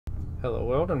Hello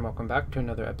world, and welcome back to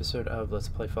another episode of Let's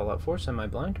Play Fallout 4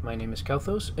 Semi-Blind. My name is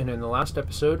Kelthos, and in the last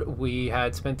episode we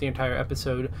had spent the entire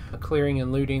episode clearing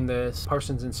and looting this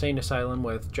Parsons Insane Asylum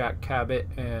with Jack Cabot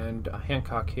and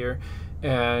Handcock here,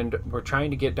 and we're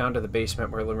trying to get down to the basement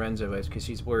where Lorenzo is because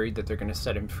he's worried that they're going to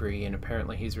set him free, and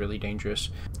apparently he's really dangerous.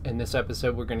 In this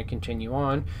episode we're going to continue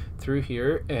on through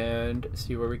here and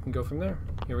see where we can go from there.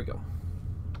 Here we go.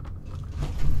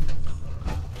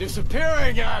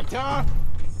 Disappearing act, huh?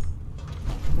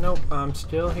 Nope, I'm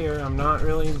still here. I'm not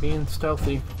really being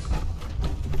stealthy.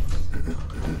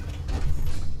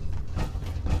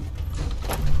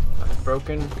 That's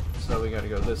broken, so we gotta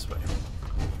go this way.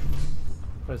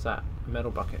 What is that? A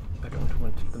metal bucket. I don't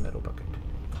want the metal bucket.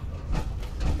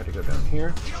 Gotta go down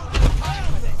here.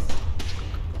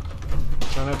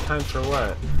 Don't have time for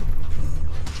what?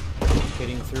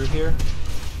 Getting through here?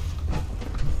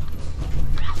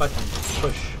 Button.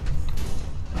 Push.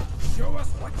 Show us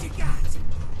what you got.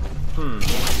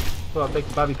 Well, I'll take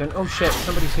the bobby pin. Oh shit,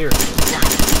 somebody's here.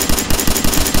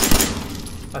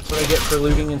 That's what I get for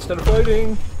looting instead of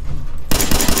fighting.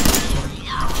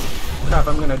 Crap,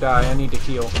 I'm gonna die. I need to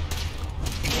heal.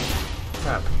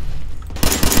 Crap.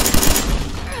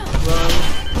 Run.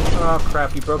 Oh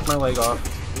crap, you broke my leg off.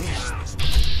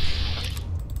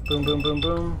 Boom, boom, boom,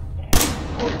 boom.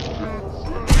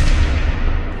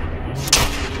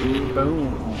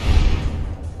 Boom.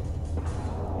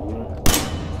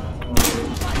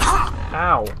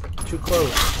 Ow! Too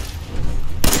close.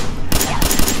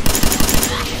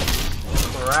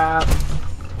 Crap.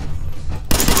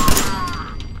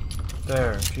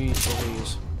 There, jeez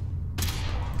Louise.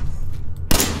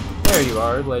 There you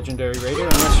are, legendary raider,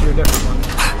 unless you're a different one.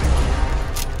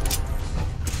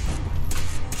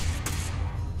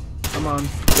 Come on,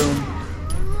 boom.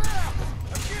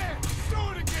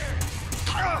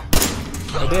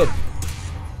 I did.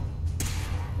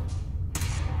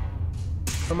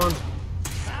 Come on.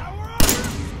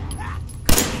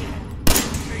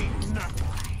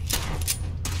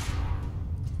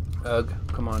 Ugh,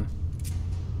 come on.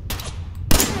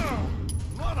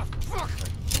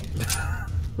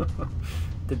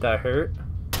 Did that hurt?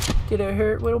 Did it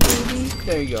hurt, little baby?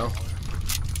 There you go.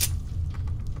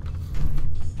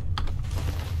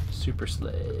 Super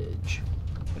sledge.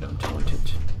 I don't want it.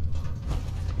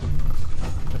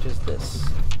 What is this?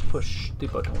 Push the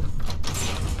button.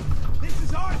 This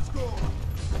is our school.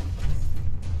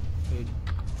 I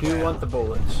do want the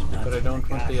bullets, but I don't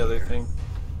want the other thing.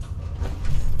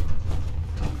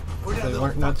 They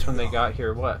weren't nuts when they got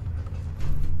here. What?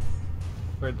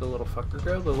 Where'd the little fucker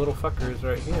go? The little fucker is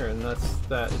right here, and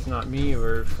that is not me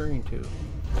we're referring to.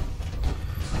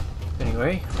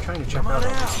 Anyway, I'm trying to check out all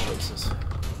these places.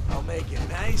 I'll make it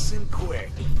nice and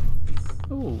quick.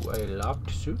 Ooh, a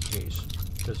locked suitcase.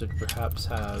 Does it perhaps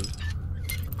have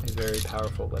a very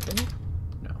powerful weapon?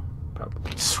 No,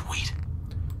 probably. Sweet.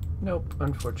 Nope,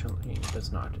 unfortunately it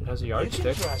does not. It has a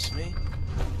yardstick. You can trust me.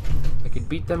 I could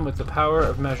beat them with the power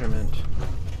of measurement.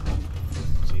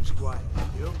 Seems quiet.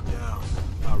 You? Down.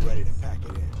 About ready to pack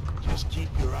it in. Just keep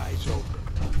your eyes open.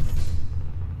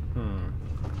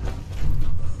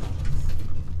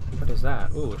 What is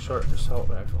that? Ooh, a short assault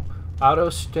rifle. Auto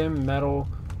stim metal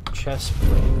chest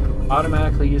plate.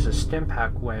 Automatically uses stim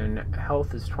pack when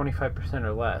health is 25%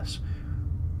 or less.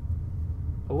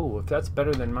 Oh, if that's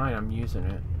better than mine, I'm using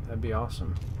it. That'd be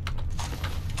awesome.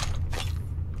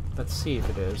 Let's see if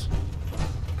it is.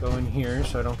 Go in here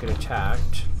so I don't get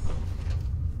attacked.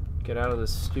 Get out of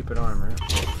this stupid armor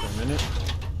for a minute.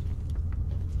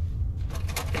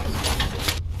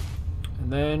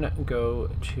 And then go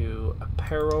to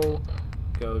apparel.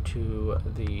 Go to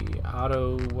the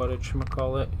auto,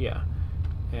 whatchamacallit? Yeah.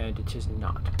 And it is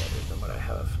not better than what I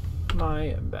have.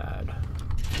 My bad.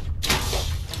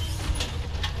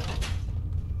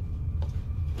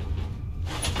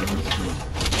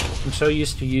 I'm so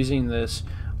used to using this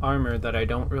armor that I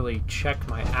don't really check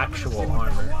my actual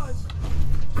armor.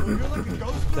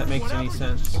 If that makes any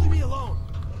sense.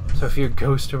 So if you're a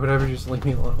ghost or whatever, just leave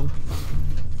me alone.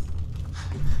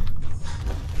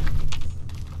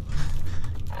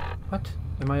 What?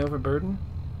 Am I overburdened?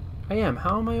 I am.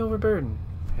 How am I overburdened?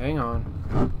 Hang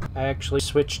on. I actually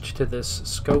switched to this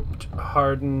scoped,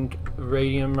 hardened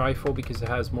radium rifle because it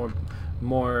has more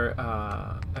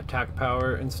attack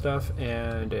power and stuff,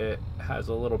 and it has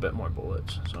a little bit more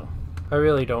bullets. So I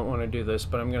really don't want to do this,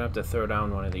 but I'm gonna have to throw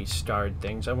down one of these starred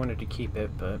things. I wanted to keep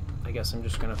it, but I guess I'm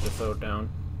just gonna have to throw it down.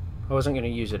 I wasn't gonna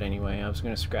use it anyway. I was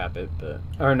gonna scrap it, but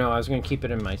or no, I was gonna keep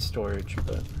it in my storage,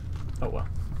 but oh well.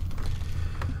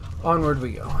 Onward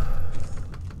we go.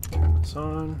 Turn this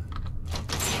on.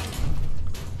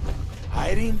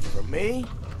 Hiding from me?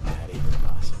 Not even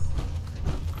possible.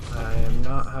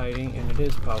 not hiding, and it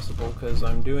is possible because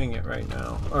I'm doing it right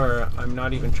now. Or I'm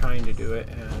not even trying to do it,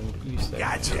 and you say.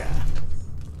 Gotcha.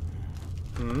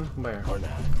 Where? Or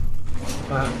not.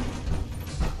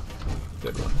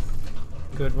 Good one.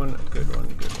 Good one, good one,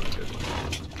 good one, good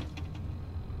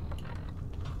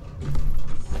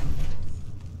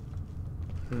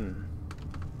one.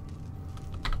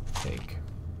 Take.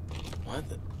 What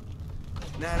the?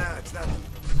 No, it's nothing.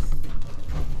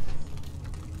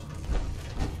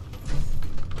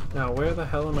 Now, where the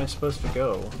hell am I supposed to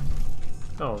go?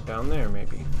 Oh, down there,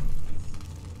 maybe.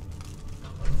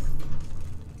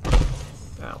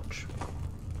 Ouch.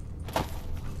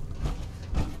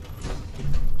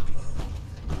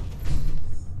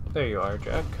 There you are,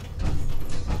 Jack.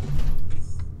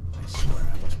 I swear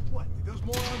I was. What? Did those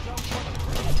morons out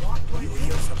front walk right in?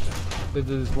 Kill something. Did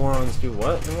those morons do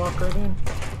what and walk right in?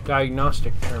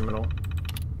 Diagnostic terminal.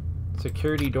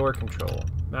 Security door control.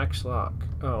 Max lock.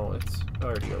 Oh, it's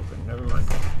already open. Never mind.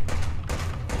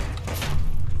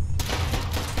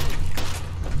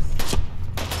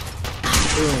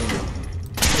 Boom.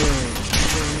 Boom. Boom.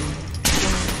 Boom.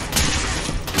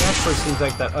 It actually seems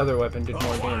like that other weapon did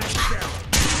more damage.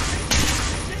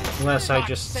 Unless I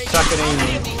just suck at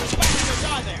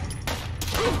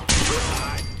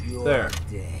aiming. There.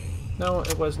 No,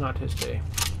 it was not his day.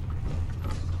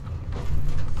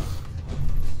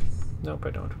 Nope,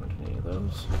 I don't want any of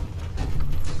those.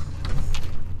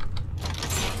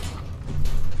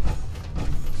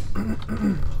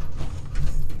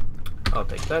 I'll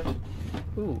take that.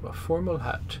 Ooh, a formal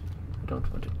hat. I don't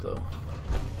want it though.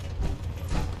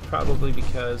 Probably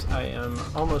because I am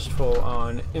almost full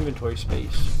on inventory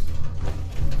space.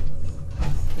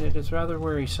 And it is rather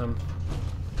worrisome.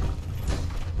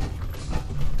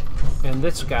 And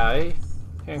this guy,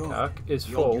 Handcock, is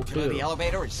full too. The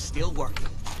elevator is still working.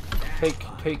 Take.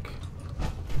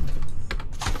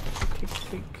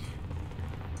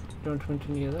 Don't want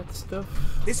any of that stuff.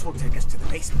 This will take us to the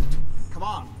basement. Come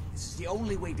on, this is the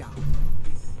only way down.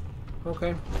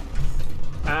 Okay.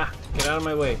 Ah, get out of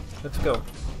my way. Let's go.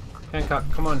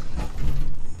 Handcock, come on.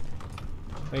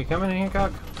 Are you coming,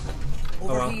 Handcock?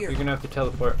 Over oh well, here. you're gonna have to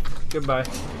teleport. Goodbye.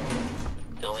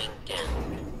 Going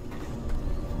down.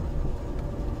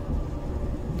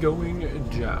 Going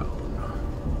down.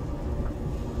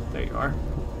 There you are.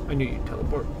 I knew you'd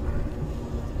teleport.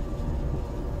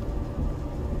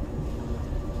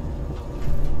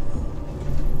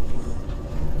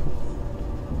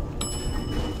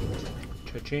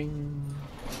 Cha-ching.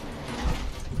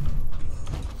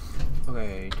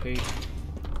 Okay, take.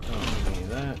 Don't give me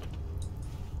that.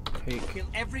 Take. Kill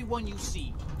everyone you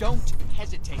see. Don't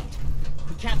hesitate.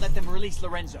 We can't let them release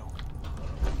Lorenzo.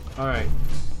 Alright.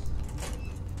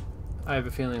 I have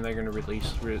a feeling they're going to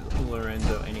release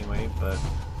Lorenzo anyway, but...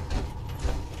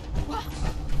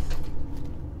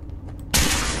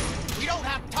 We don't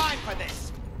have time for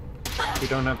this! We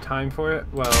don't have time for it?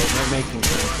 Well, they're making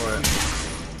time for it.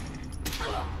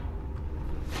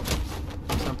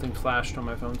 Something flashed on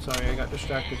my phone. Sorry, I got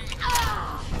distracted.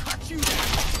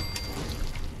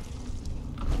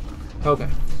 Okay.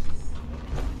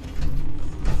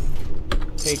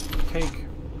 Take.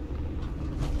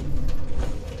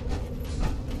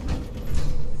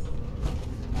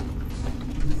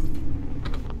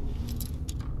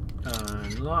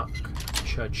 Unlock.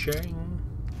 Cha-ching.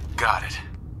 Got it.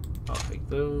 I'll take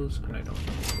those, and I don't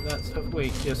need that stuff.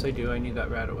 Wait, yes I do. I need that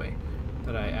rat away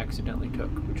that I accidentally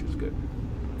took, which was good.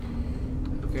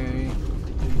 Okay.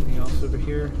 Anything else over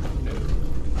here? No.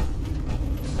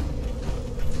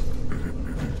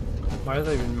 Why are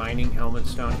they even mining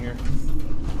helmets down here?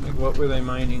 Like, what were they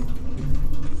mining?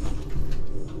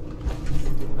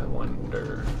 I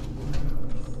wonder.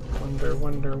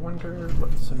 Wonder.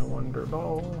 What's in a wonder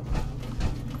ball?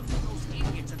 Those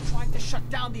idiots are trying to shut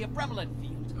down the Abremlin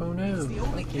field. Oh no, It's the only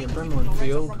not the thing keeping Abremlin Lorenzo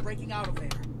field. from breaking out of there.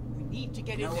 We need to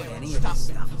get in there and Any stop of this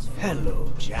them. stuff is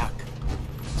Hello, Jack.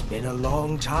 It's been a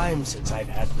long time since I've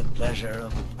had the pleasure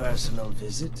of a personal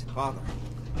visit. Father,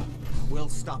 we'll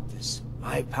stop this.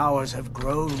 My powers have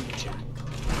grown, Jack.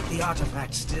 The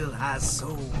artifact still has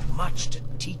so much to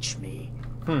teach me.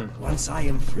 Once I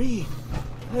am free,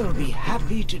 I will be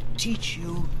happy to teach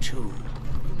you too.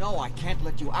 You know I can't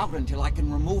let you out until I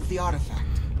can remove the artifact.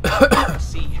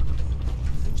 See,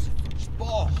 Lucifer's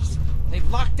balls. They've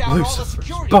locked down all the Lucifer's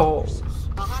security balls. doors.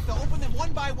 I'll have to open them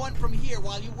one by one from here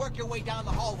while you work your way down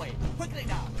the hallway. Quickly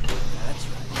now. That's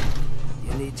right.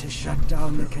 You need to shut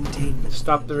down the containment.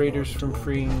 Stop the raiders from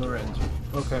freeing Lorenzo.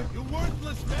 Okay. You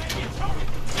worthless maggot!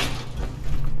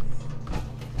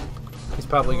 He's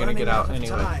probably gonna get out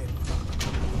anyway.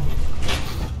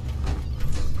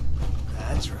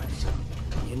 That's right.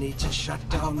 You need to shut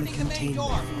down the Opening the main containment.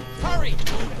 door. Hurry!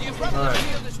 The umbrella Alright.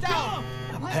 field is down.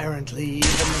 Apparently, even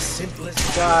the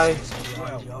simplest Die.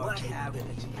 spoil your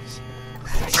capabilities.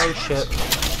 Oh shit.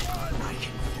 I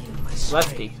can feel my strength.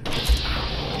 Lefty.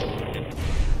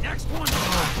 Next one.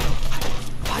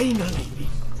 Finally be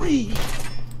free.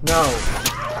 No.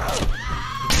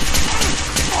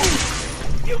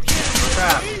 You can't.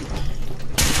 Crap.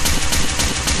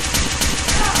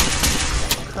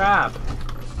 Crap.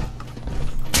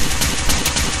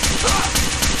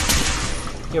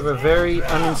 You have a very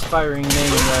uninspiring name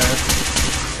there,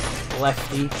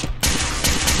 Lefty.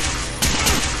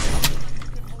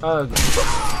 Ugh.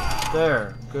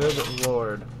 There. Good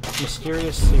lord.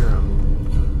 Mysterious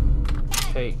serum.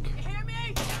 Take.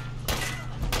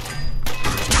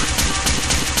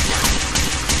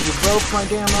 You broke my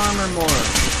damn armor more.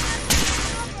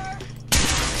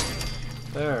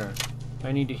 There.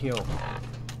 I need to heal.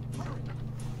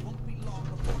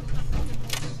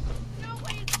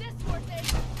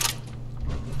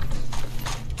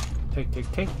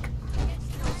 Take.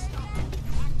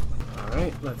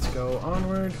 Alright, let's go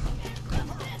onward.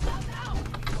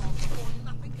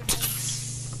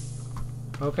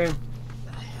 Okay. Where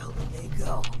the hell did they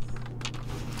go?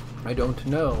 I don't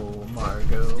know,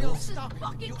 Margot. Still stop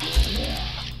it.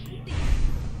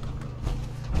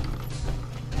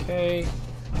 Okay.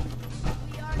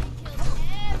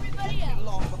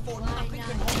 Long before nothing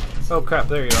can hold it. Oh crap,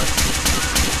 there you are.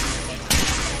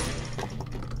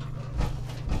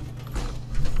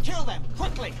 Kill them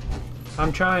quickly.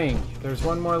 I'm trying. There's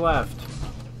one more left.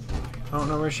 I don't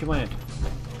know where she went.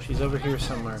 She's over here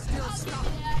somewhere.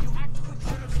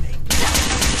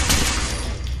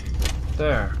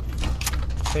 There.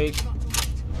 Take. It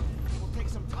will take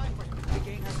some time for him to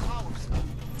regain her powers.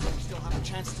 We still have a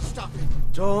chance to stop him.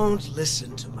 Don't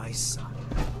listen to my son.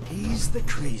 He's the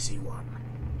crazy one.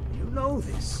 You know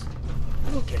this.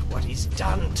 Look at what he's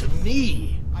done to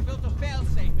me. I built a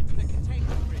failsafe into the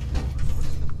containment grid.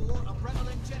 Pushing the 4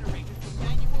 adrenaline generators for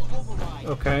manual override.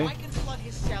 Okay. I can flood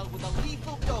his cell with a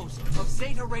lethal dose of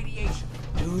zeta radiation.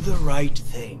 Do the right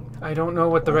thing. I don't know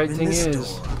what the right Open thing this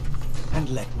is. door and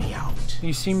let me out.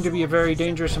 You seem to be a very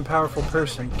dangerous and powerful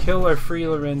person. Kill or free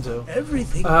Lorenzo.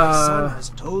 Everything my son has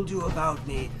told you about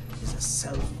me is a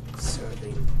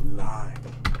self-serving lie.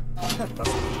 That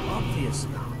must be obvious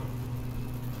now.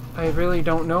 I really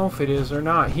don't know if it is or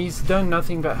not. He's done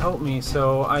nothing but help me,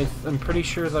 so I'm pretty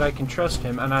sure that I can trust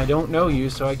him. And I don't know you,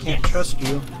 so I can't trust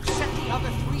you. Set the other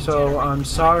 3 So I'm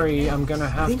sorry, I'm gonna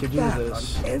have Think to do back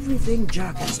this. on everything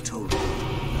Jack has told you.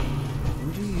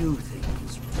 Who do you think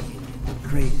is really the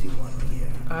crazy one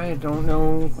here? I don't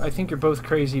know. I think you're both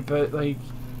crazy, but like,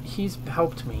 he's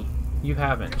helped me. You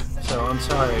haven't, so I'm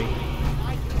sorry.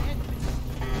 I can end this.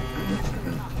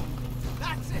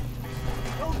 That's it.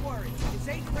 Don't worry. The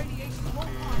zeta radiation won't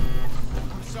harm you.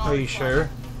 I'm sorry. Are you sure?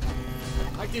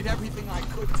 I did everything I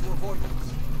could to avoid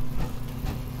this.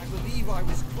 I believe I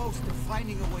was close to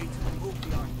finding a way to remove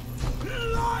the arm.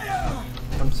 Liar!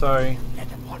 I'm sorry. Let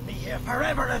him want me here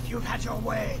forever if you've had your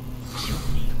way. You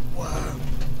need worm.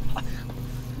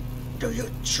 Do you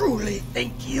truly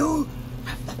think you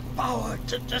have the power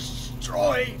to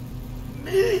destroy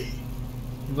me?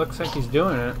 Looks like he's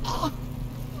doing it.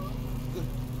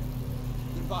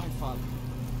 Goodbye, Father.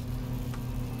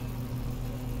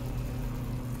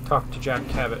 Talk to Jack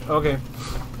Cabot. Okay.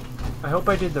 I hope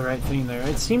I did the right thing there.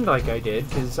 It seemed like I did,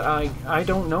 because I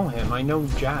don't know him. I know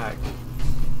Jack.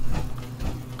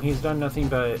 He's done nothing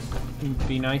but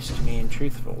be nice to me and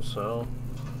truthful, so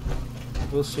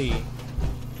we'll see.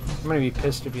 I'm gonna be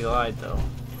pissed if he lied, though.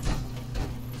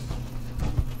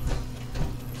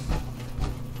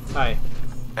 Hi.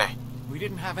 Hey. We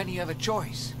didn't have any other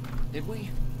choice, did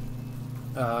we?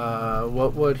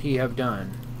 What would he have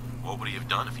done? What would he have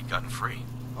done if he'd gotten free?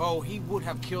 Oh, he would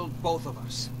have killed both of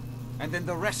us. And then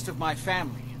the rest of my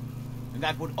family. And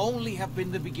that would only have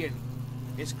been the beginning.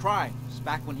 His crimes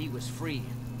back when he was free.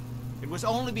 It was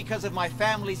only because of my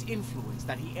family's influence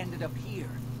that he ended up here,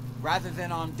 rather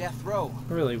than on death row.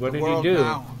 Really, what The did he world do?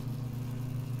 now,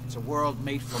 it's a world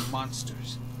made for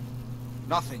monsters.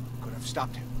 Nothing could have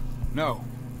stopped him. No,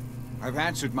 I've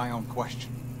answered my own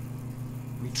question.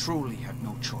 We truly had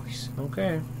no choice.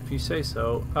 Okay, if you say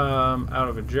so. Out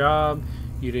of a job,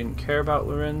 you didn't care about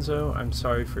Lorenzo, I'm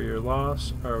sorry for your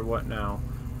loss, or what now?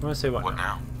 I'm gonna say what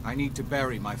now? I need to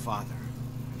bury my father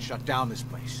and shut down this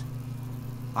place.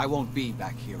 I won't be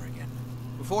back here again.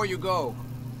 Before you go,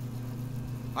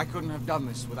 I couldn't have done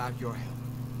this without your help.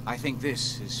 I think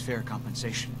this is fair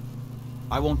compensation.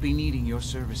 I won't be needing your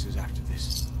services after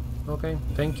this. Okay,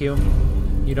 thank you.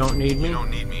 You don't need me? You don't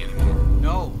need me anymore.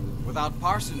 No, without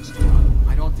Parsons,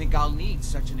 I don't don't think I'll need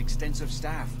such an extensive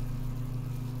staff.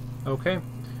 Okay.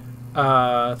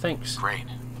 Thanks. Great.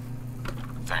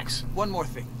 Thanks. One more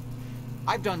thing.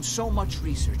 I've done so much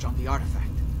research on the artifact.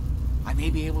 I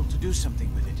may be able to do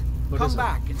something with it. Come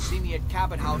back and see me at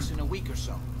Cabot House in a week or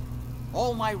so.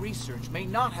 All my research may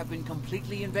not have been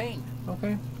completely in vain.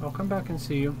 Okay, I'll come back and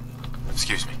see you.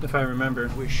 Excuse me. If I remember.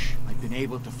 I wish I'd been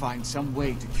able to find some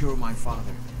way to cure my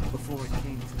father before it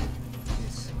came to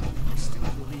this. I still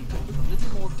believe that with a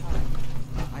little more time,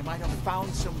 I might have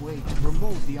found some way to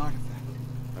remove the artifact.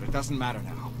 But it doesn't matter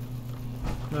now.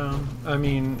 No, I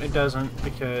mean, it doesn't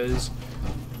because,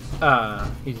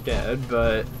 he's dead,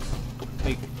 but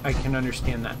I can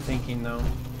understand that thinking, though.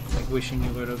 Like, wishing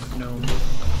you would have known.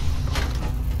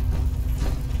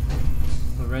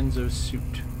 Lorenzo's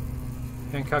suit.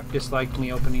 Handcock disliked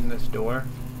me opening this door.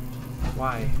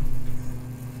 Why?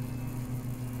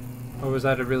 Or was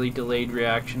that a really delayed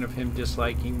reaction of him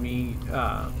disliking me,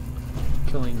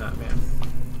 killing that man?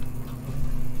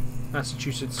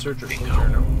 Massachusetts Surgical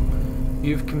Journal.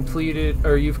 You've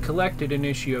collected an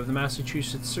issue of the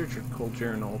Massachusetts Surgical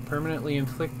Journal. Permanently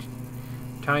inflict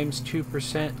times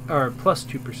 2%, or plus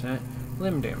 2%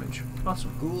 limb damage.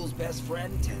 Awesome. Ghoul's best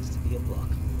friend tends to be a book.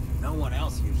 No one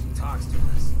else usually talks to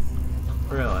us.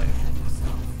 Really?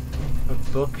 A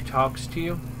book talks to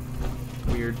you?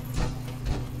 Weird.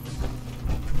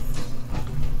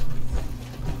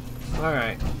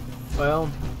 Alright.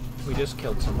 Well, we just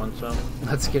killed someone, so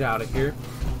let's get out of here.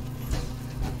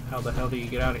 How the hell do you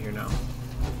get out of here now?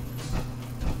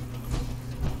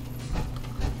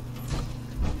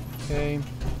 Okay.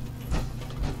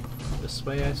 This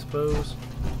way, I suppose.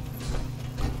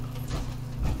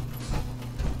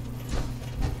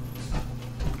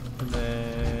 And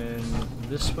then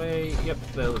this way. Yep,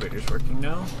 the elevator's working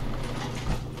now.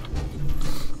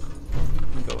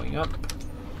 I'm going up.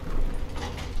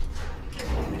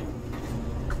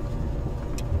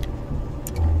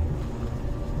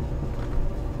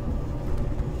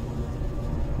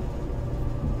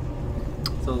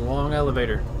 It's a long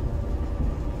elevator.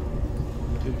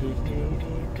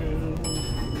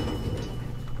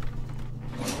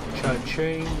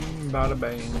 Cha-ching, bada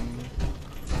bang.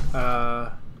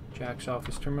 Jack's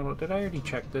office terminal. Did I already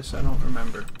check this? I don't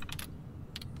remember.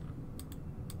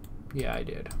 Yeah, I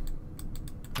did.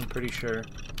 I'm pretty sure.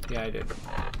 Yeah, I did.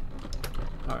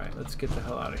 Alright, let's get the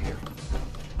hell out of here.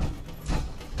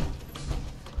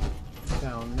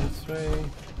 Down this way.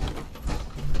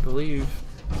 I believe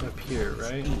it's up here,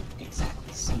 right?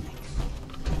 Exactly scenic.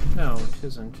 No, it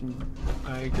isn't.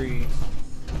 I agree.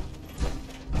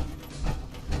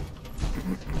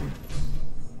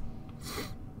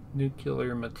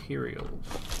 Nuclear materials.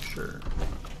 Sure.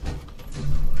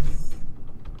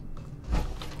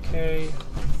 Okay.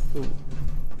 Ooh.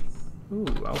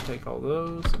 Ooh, I'll take all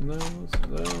those and those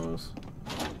and those.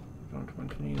 Don't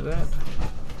want any of that.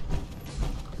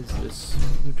 Is this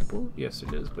lootable? Yes,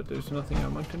 it is, but there's nothing I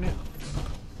want to loot.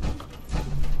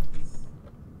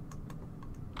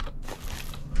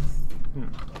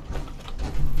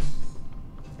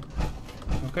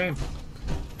 Okay.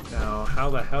 Now, how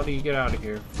the hell do you get out of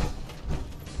here?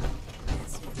 Can't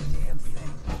see a damn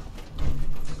thing.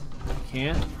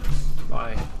 Can't?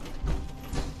 Why?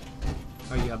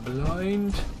 Are you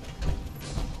blind?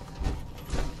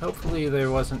 Hopefully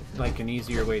there wasn't like an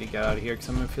easier way to get out of here, because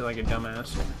I'm gonna feel like a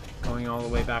dumbass going all the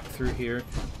way back through here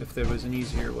if there was an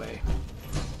easier way.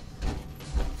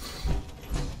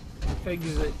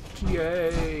 Exit.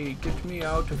 Yay! Get me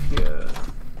out of here.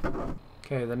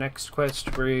 Okay, the next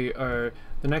quest we are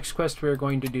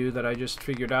going to do that I just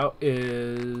figured out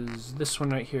is this one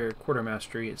right here,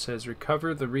 Quartermastery. It says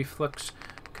recover the reflux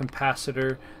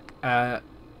capacitor at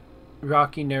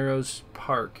Rocky Narrows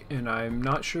Park, and I'm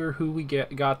not sure who we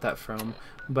got that from,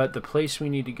 but the place we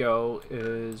need to go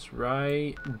is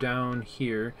right down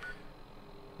here,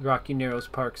 Rocky Narrows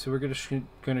Park. So we're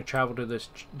gonna travel to this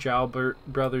Jalbert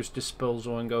Brothers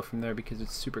disposal and go from there because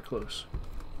it's super close.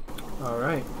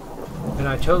 Alright, and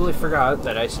I totally forgot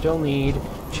that I still need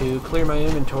to clear my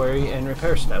inventory and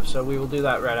repair stuff, so we will do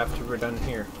that right after we're done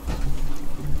here.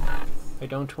 I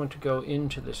don't want to go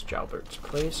into this Jalbert's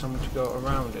place, I'm going to go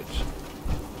around it.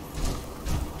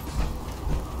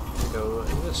 Go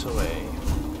this way.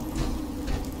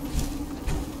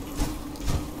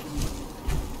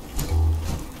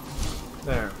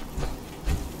 There.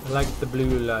 I like the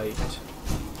blue light.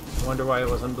 I wonder why it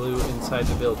wasn't blue inside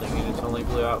the building and it's only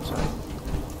blue outside.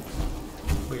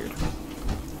 Weird.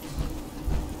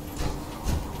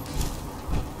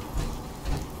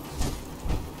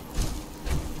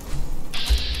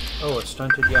 Oh, a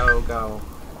stunted Yao Gao.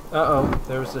 Uh-oh,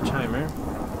 there's the timer.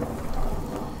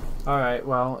 Alright,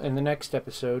 well, in the next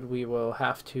episode, we will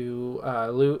have to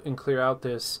loot and clear out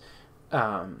this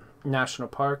national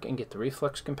park and get the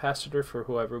reflux capacitor for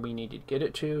whoever we need to get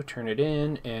it to, turn it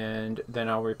in, and then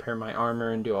I'll repair my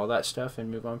armor and do all that stuff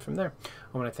and move on from there.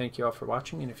 I want to thank you all for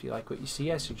watching, and if you like what you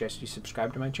see, I suggest you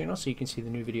subscribe to my channel so you can see the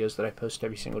new videos that I post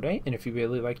every single day. And if you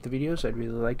really like the videos, I'd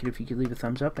really like it if you could leave a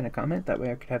thumbs up and a comment. That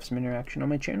way I could have some interaction on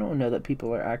my channel and know that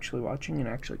people are actually watching and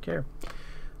actually care.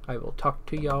 I will talk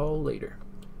to y'all later.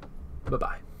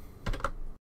 Bye-bye.